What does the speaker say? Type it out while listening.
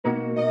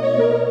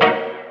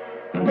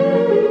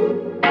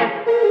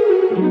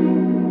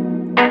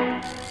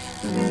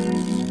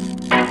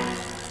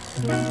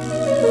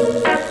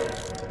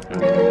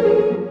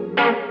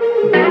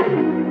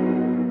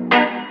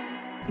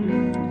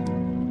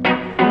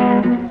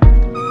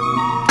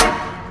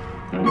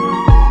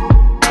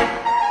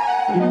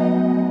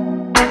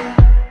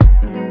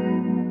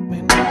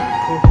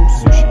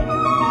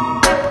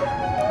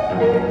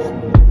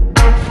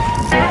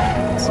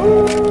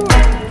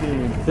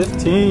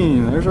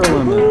Extra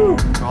limit.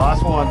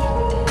 Last one.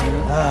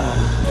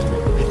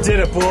 We did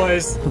it,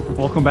 boys.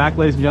 Welcome back,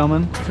 ladies and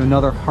gentlemen, to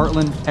another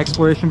Heartland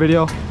exploration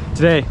video.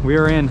 Today, we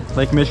are in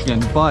Lake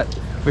Michigan, but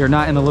we are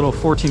not in the little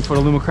 14-foot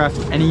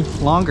Alumacraft any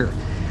longer.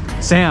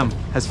 Sam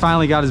has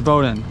finally got his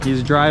boat in.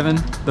 He's driving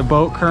the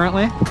boat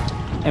currently,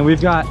 and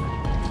we've got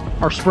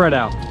our spread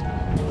out,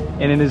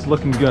 and it is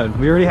looking good.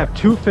 We already have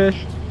 2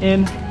 fish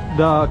in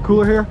the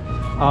cooler here.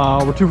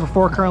 We're 2 for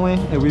 4 currently,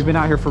 and we've been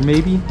out here for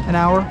maybe an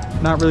hour.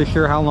 Not really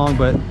sure how long,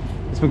 but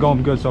it's been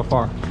going good so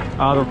far.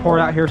 The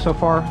report out here so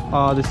far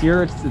this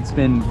year, it's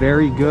been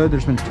very good.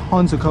 There's been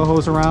tons of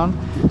cohos around,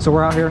 so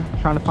we're out here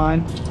trying to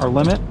find our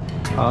limit.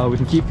 We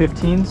can keep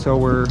 15, so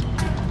we're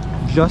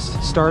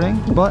just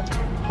starting, but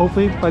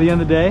hopefully by the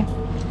end of the day,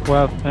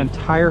 we'll have an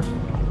entire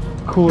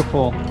cooler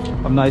full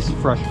of nice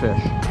fresh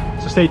fish.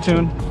 So stay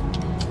tuned,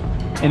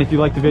 and if you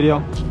like the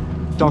video,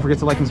 don't forget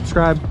to like and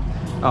subscribe.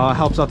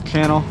 Helps out the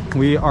channel.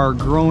 We are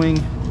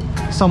growing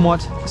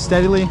somewhat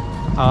steadily,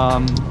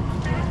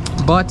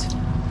 but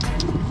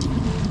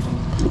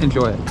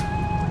enjoy it.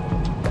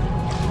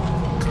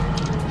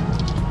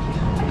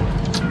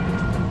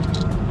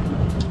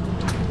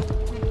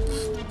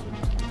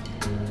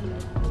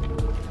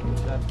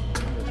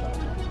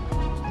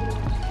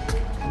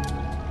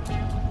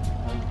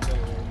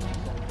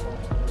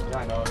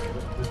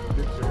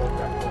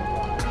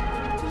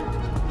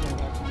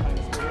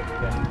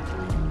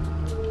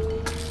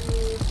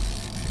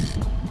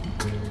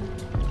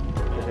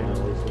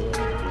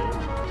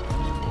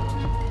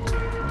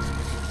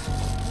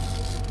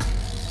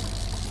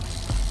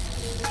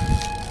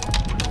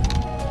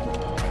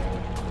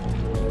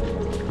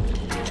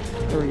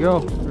 There we go.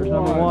 There's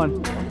number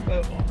 1.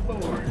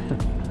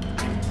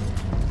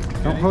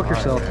 Don't hook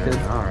yourself, kid.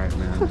 All right,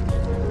 man.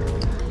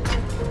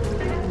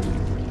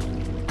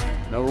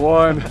 Number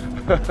 1.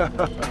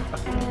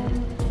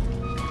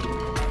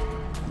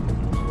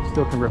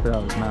 Still can rip it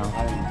out of his mouth.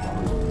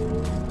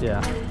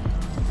 Yeah.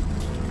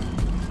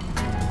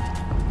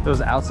 It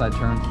was an outside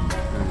turn.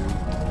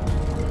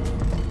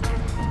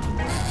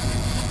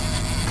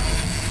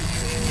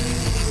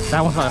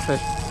 That one's not a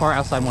fish. Far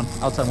outside one.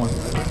 Outside one.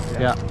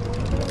 Yeah.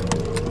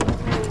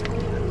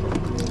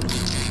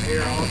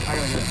 Here, I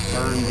gotta get a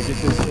turn to get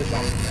this fish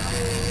off.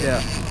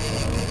 Yeah.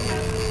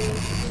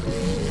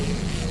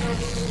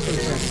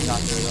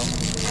 Not good though.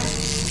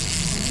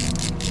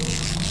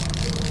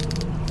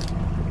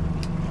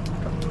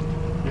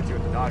 Get you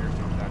with the Dodgers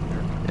going back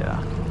there. Yeah.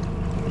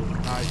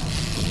 Nice.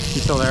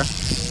 He's still there?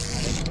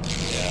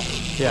 Yeah.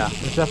 Yeah,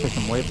 there's definitely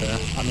some weight there.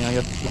 I mean, I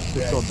guess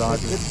it's still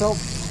Dodgers. It's still.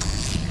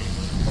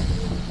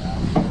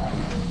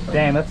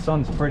 Damn, that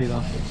sun's pretty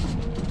though.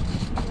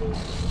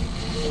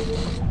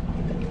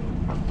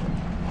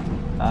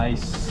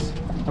 Nice.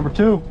 Number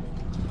 2.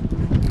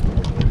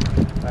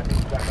 Back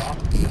off.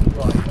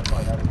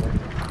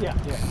 Yeah,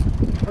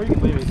 yeah. Or you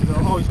can leave it.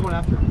 Oh, he's going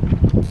after him.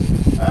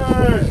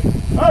 Hey!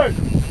 Hey!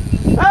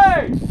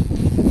 Hey!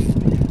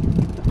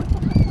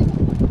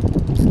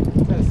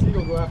 That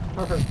seagull go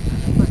after her.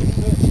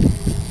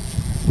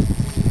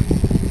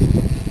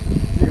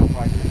 Seagull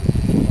probably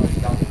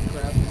down the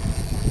crab.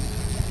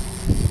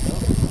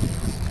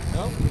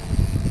 No?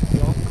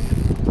 No?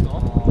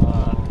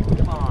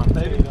 Come on,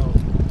 baby.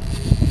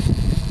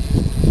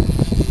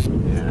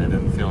 Yeah, I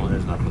didn't feel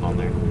there's nothing on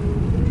there.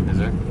 Is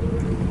there?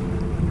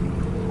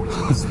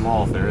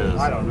 Small if there is.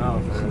 I don't know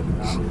if there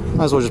is.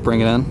 Might as well just bring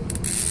it in.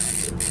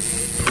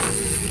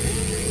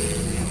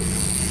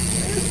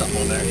 There's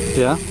something on there.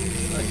 Yeah?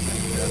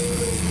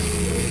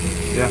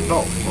 Yeah, it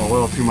felt a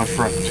little too much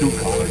for a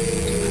 2-color.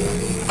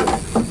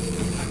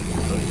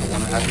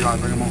 Want to have you on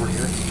bring them over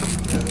here?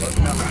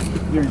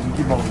 Here, you can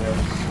keep over there.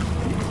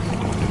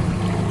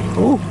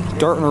 Ooh,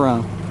 darting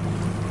around.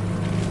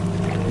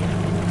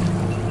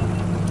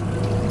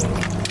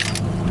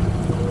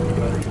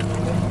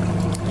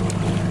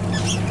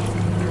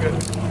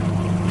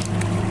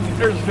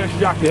 There's a fish,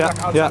 Jack. Yeah,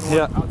 Jack, yeah, outside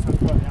yeah. One, outside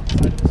one, yeah.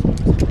 Outside of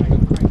this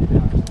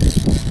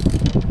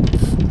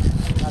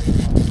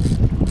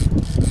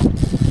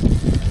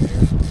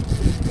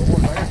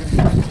one. I can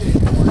crank it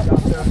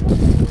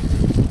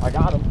down. I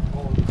got him.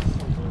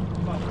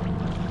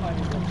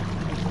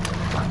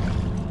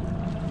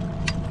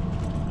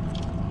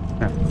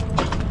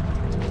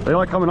 They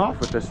like coming off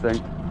with this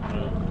thing. I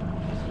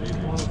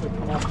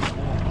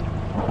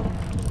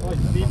like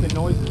beeping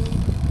noises.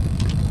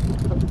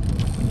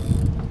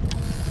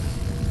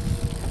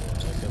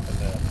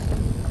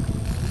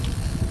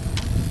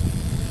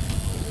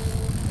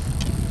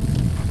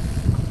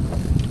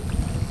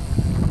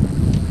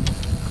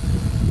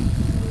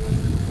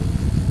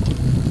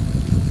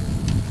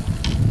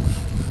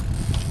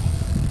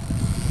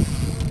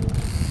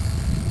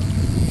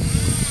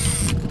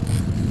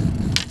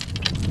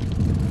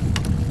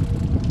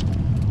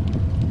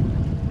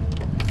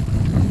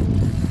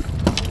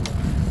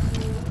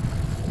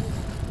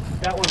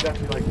 That one's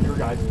actually like your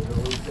guys'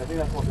 release. I think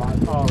that's what mine.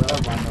 Oh,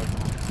 that's mine.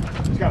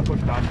 Just gotta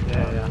push it on.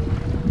 Yeah, yeah.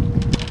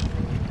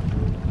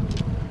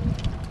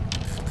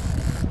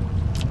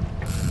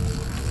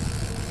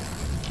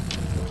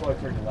 That's why I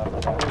turned it left.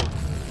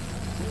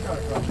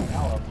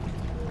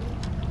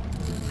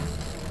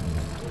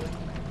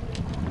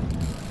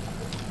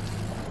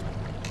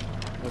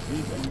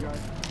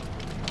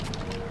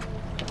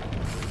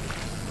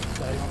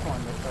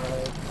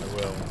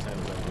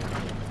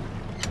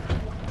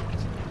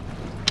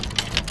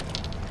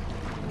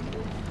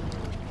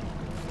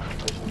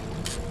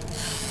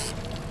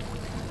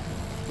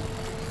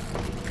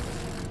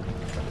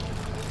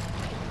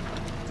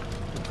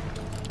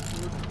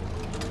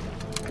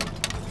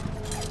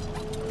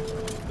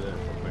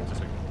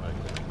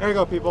 There you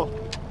go, people.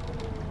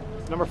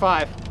 It's number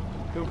 5.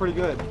 Doing pretty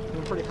good.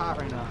 Doing pretty hot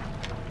right now.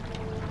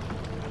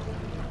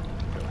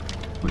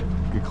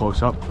 Get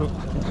close up.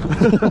 Another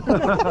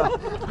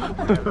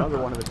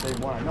one of the same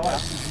one. I know I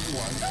see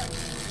one.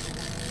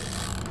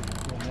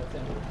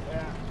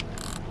 Yeah.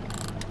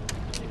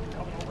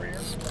 Coming over here.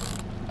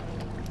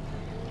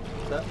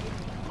 That?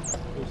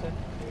 What you say?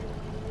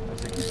 I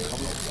think he's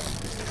coming up.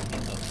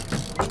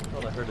 I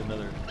thought I heard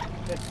another.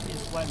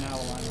 He's letting out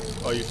a line.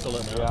 Oh, you're still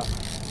letting it out?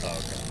 Yeah. Oh,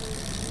 okay.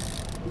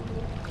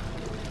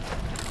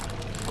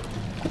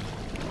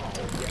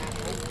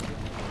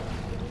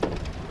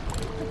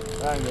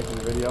 I ain't making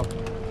the video.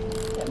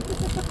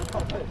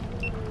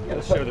 You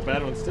gotta show the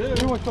bad ones too.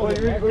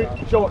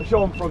 Show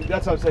them from,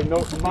 that's what I'm saying,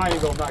 no, mine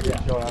though, I'm not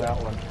getting shown on that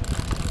one.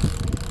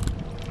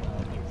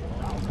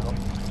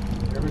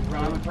 Every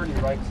round I'm turning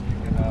right so you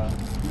can,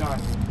 not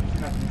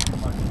do too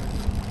much.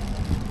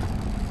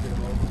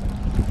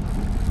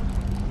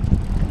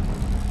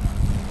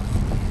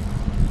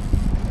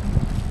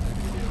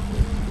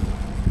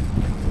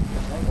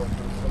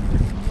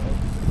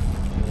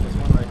 This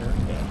one right here?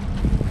 Yeah.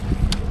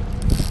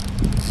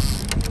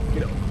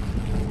 Get up.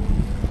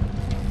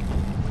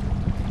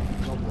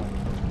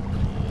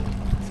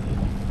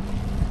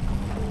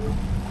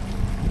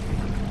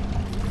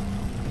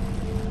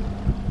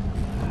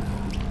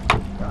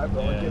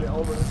 Get it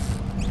over.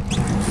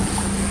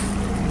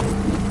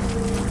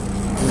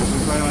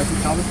 Anybody like to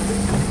tell me?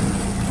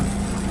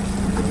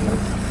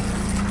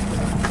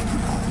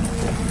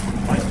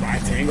 My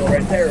tangle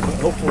right there, but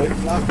hopefully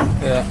it's not.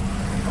 Yeah.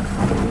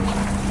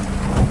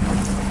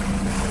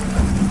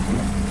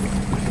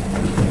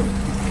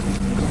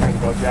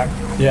 Go, Jack.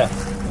 Yeah.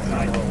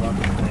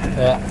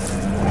 Yeah.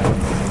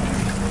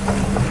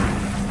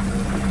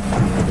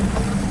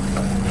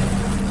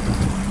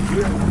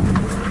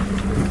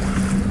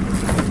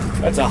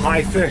 That's a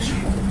high fish.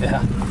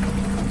 Yeah.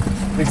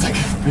 It's like a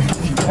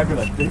big, heavy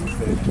like big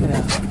fish.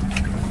 Yeah.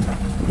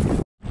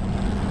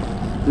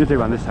 You can take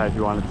it on this side if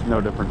you want. It's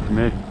no different for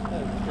me.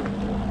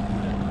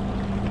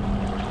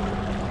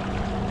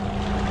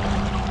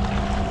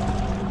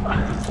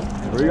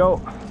 Here we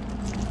go.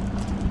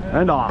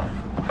 And off.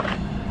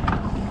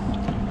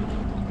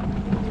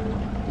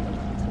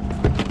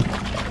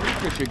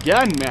 Fish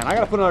again, man. I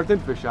gotta put another thin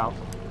fish out.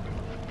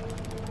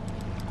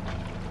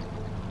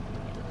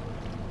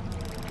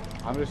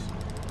 I'm just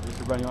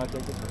everybody want to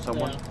take it for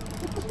someone? Yeah.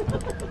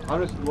 I'm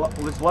just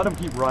let him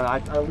keep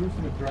running. I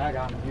loosened the drag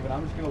on him even.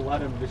 I'm just gonna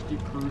let him just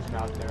keep cruising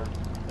out there.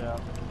 Yeah.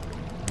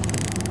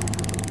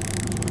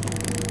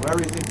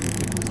 Whatever you think you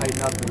can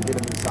tighten up and get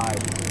him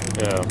inside.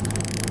 Yeah.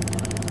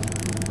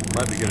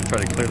 Might be good to try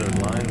to clear those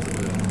lines a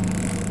bit.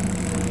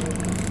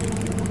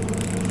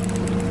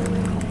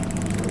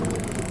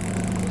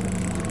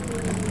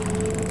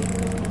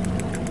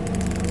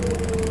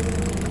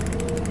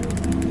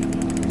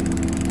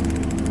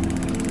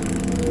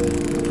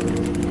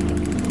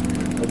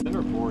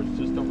 Center boards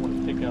just don't want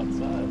to pick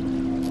outside.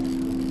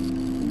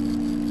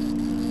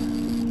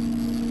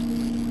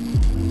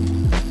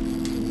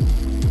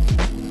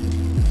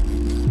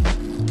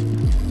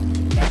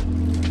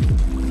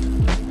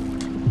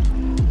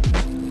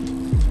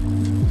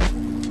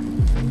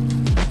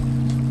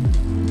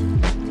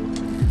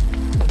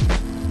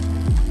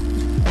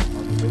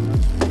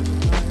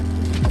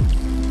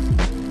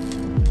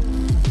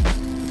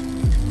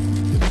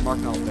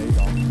 Marking out bait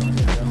all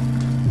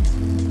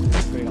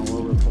bait all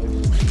over the place.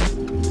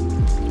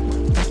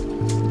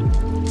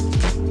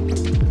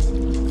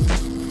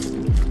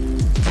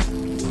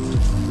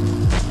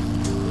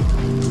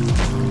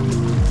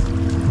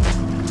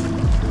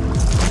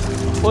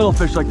 Little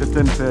fish like the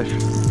thin fish.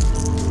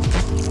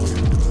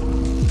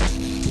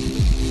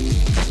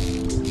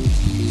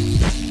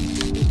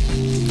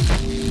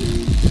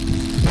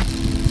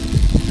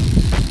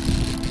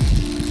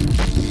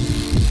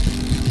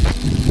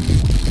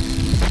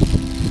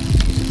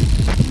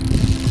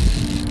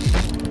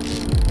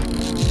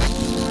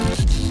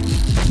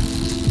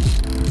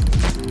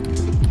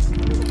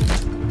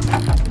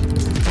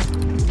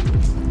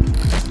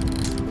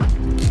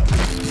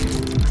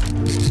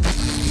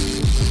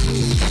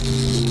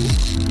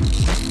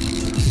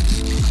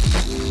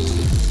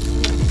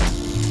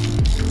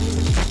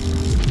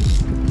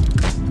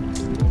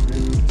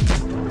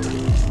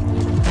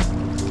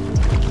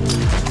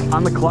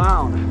 I'm the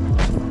clown.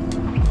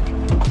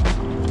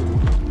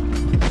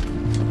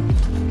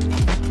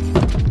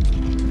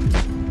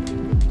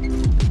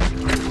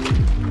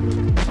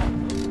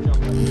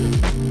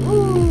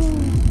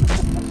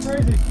 That's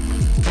crazy.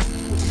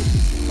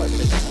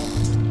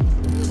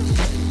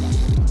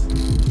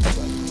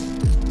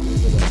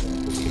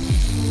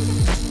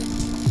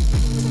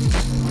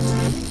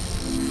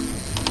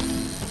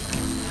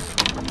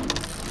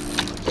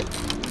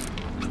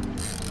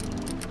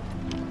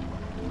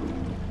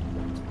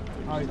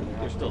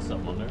 There's still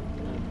something on there.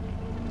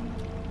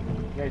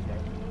 Yeah, he's right.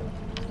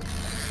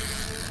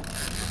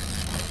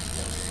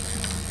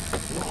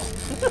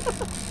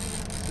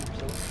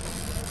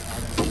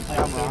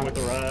 I'm with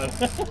the ride.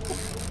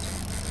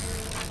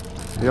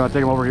 You want to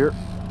take him over here?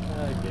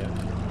 Yeah.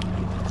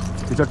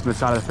 He took to the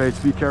side of the face.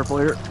 Be careful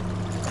here.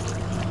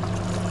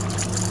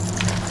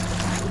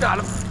 Got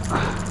him.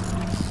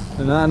 I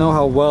do not know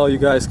how well you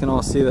guys can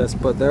all see this,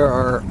 but there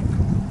are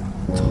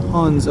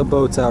tons of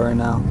boats out right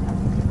now.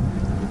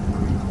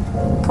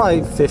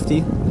 Probably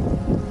 50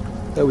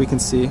 that we can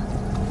see.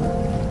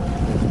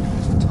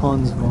 There's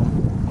tons of them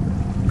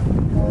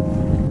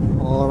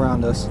all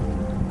around us.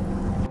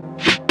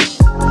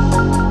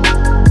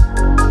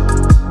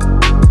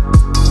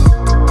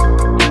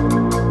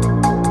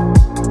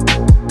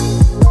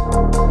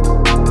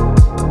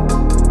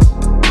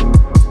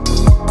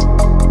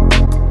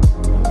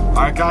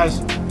 Alright guys,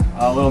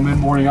 a little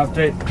mid-morning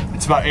update.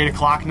 It's about 8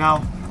 o'clock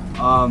now.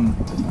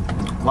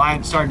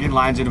 Started getting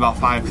lines in about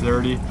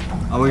 5:30.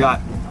 We got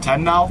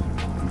 10 now,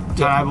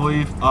 10 I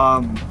believe.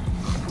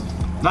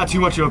 Not too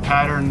much of a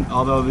pattern,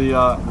 although the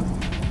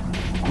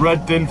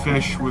red thin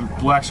fish with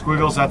black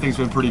squiggles, that thing's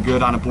been pretty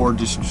good on a board,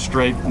 just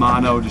straight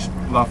mono, just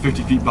about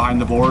 50 feet behind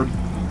the board.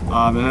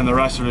 And then the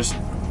rest are just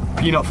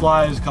peanut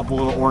flies, a couple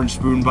little orange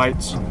spoon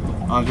bites.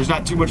 There's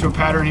not too much of a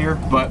pattern here,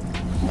 but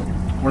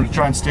we're gonna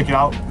try and stick it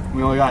out.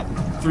 We only got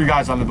 3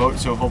 guys on the boat,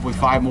 so hopefully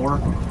 5 more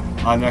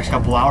in the next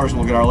couple hours and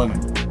we'll get our limit.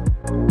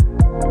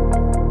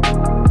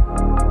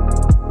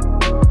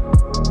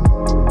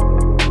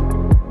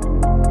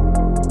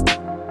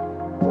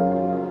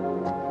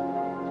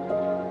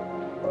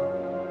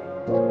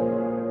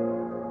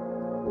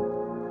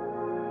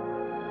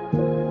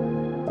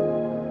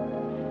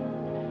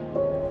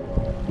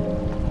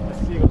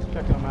 Seagulls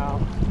checking them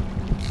out.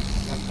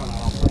 That's coming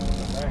out all kinds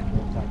of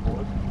inside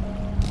board.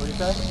 What do you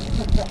say?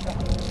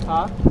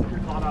 Huh? You're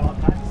calling out all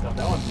kinds of stuff.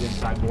 That one's the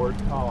inside board.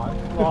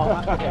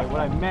 Well, okay, what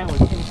I meant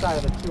was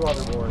inside of the 2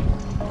 other boards.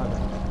 Okay.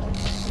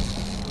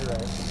 You're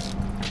right.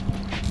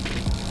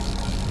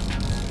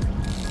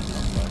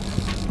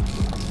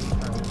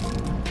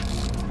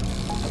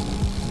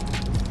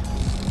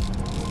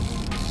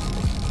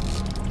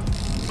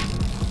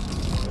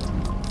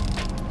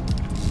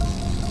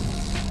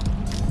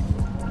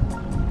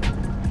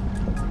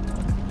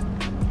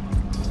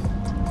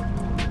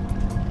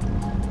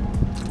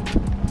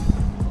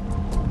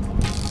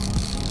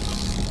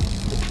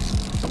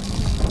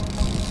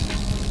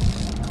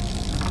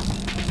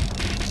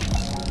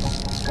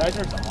 Guys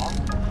are off.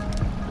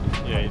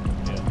 Yeah.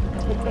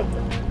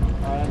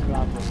 That's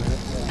not for a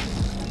minute, yeah.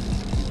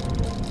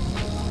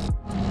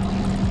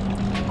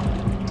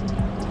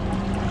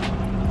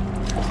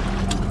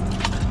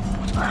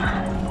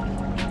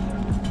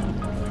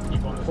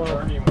 Keep on the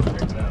stern, you want to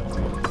check it out.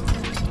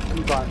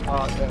 You got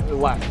the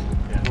left.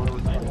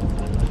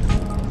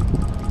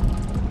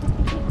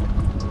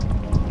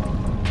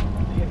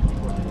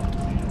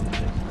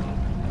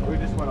 We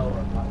just went over.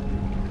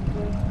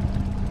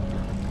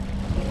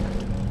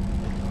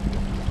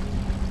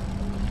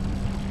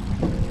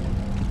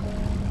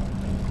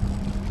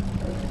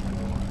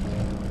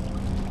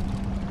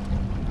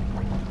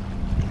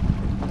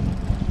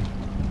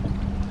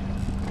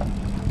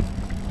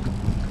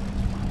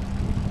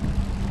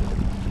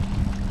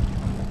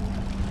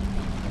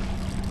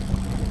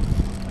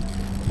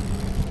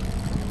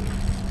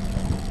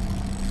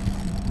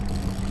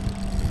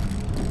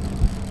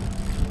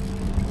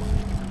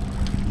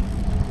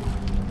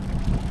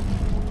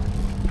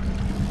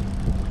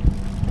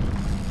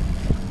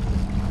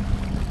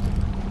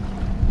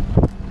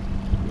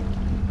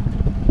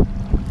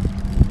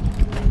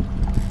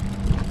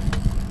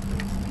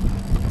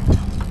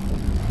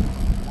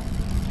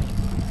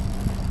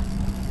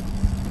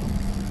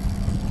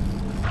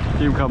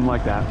 Keep him coming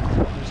like that.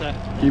 What's that?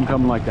 Keep him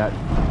coming like that.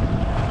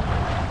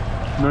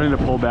 No need to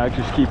pull back,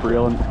 just keep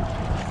reeling.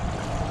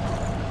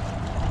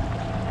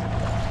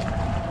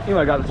 You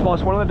might have got the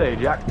smallest one of the day,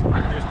 Jack.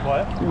 Here's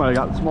what? You might have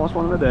got the smallest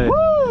one of the day.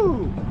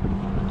 Woo!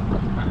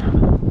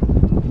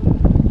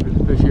 There's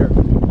a fish here.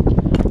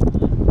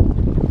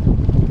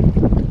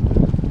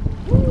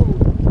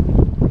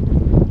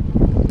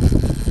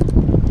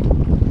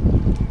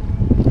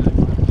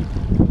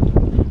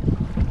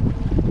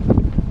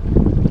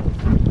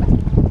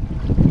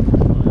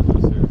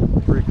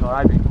 Pretty cool.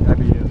 I'd be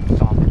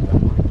soft with that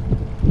one.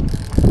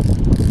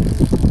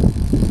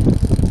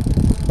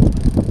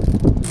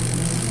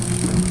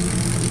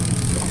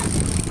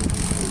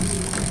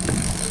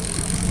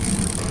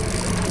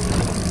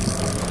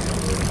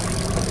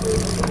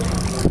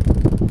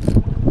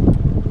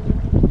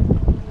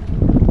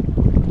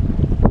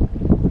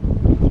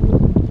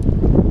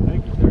 I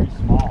think he's very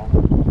small.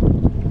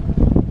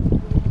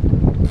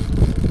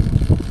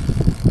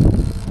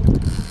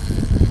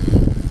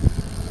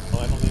 Oh,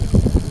 I don't even.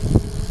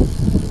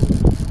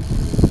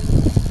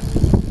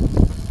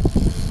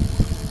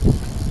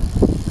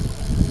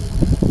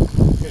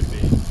 Could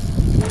be.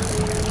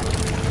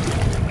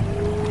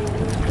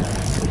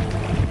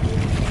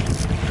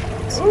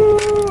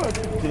 Ooh, that's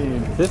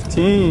 15.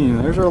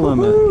 15, there's our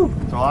limit.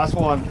 It's our last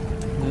one.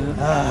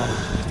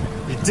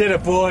 You did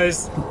it,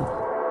 boys.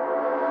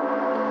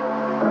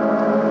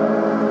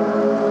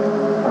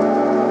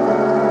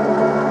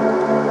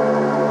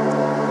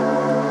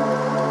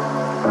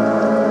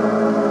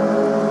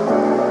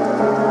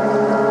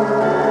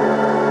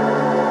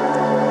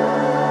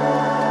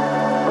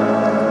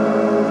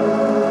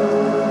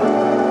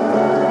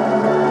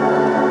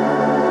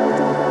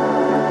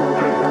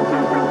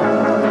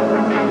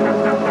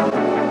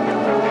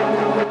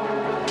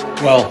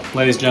 Well,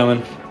 ladies and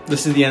gentlemen,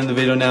 this is the end of the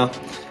video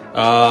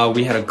now.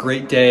 We had a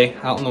great day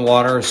out in the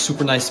water. It was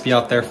super nice to be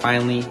out there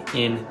finally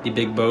in the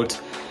big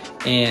boat.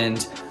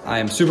 And I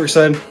am super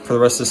excited for the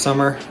rest of the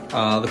summer.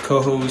 The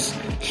cohos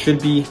should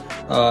be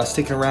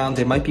sticking around.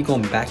 They might be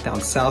going back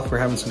down south. We're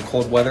having some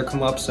cold weather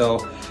come up,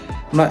 so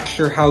I'm not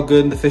sure how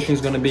good the fishing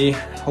is going to be.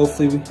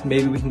 Hopefully,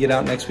 maybe we can get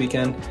out next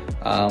weekend.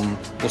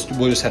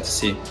 We'll just have to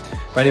see.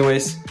 But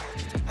anyways,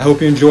 I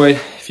hope you enjoyed.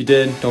 If you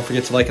did, don't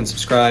forget to like and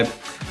subscribe.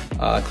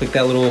 Click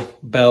that little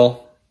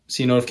bell,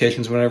 see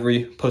notifications whenever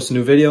we post a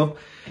new video.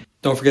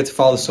 Don't forget to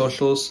follow the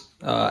socials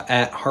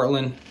at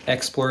Heartland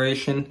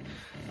Exploration.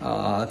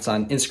 It's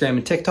on Instagram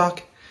and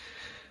TikTok.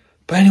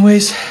 But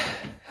anyways,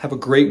 have a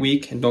great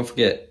week, and don't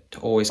forget to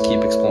always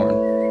keep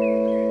exploring.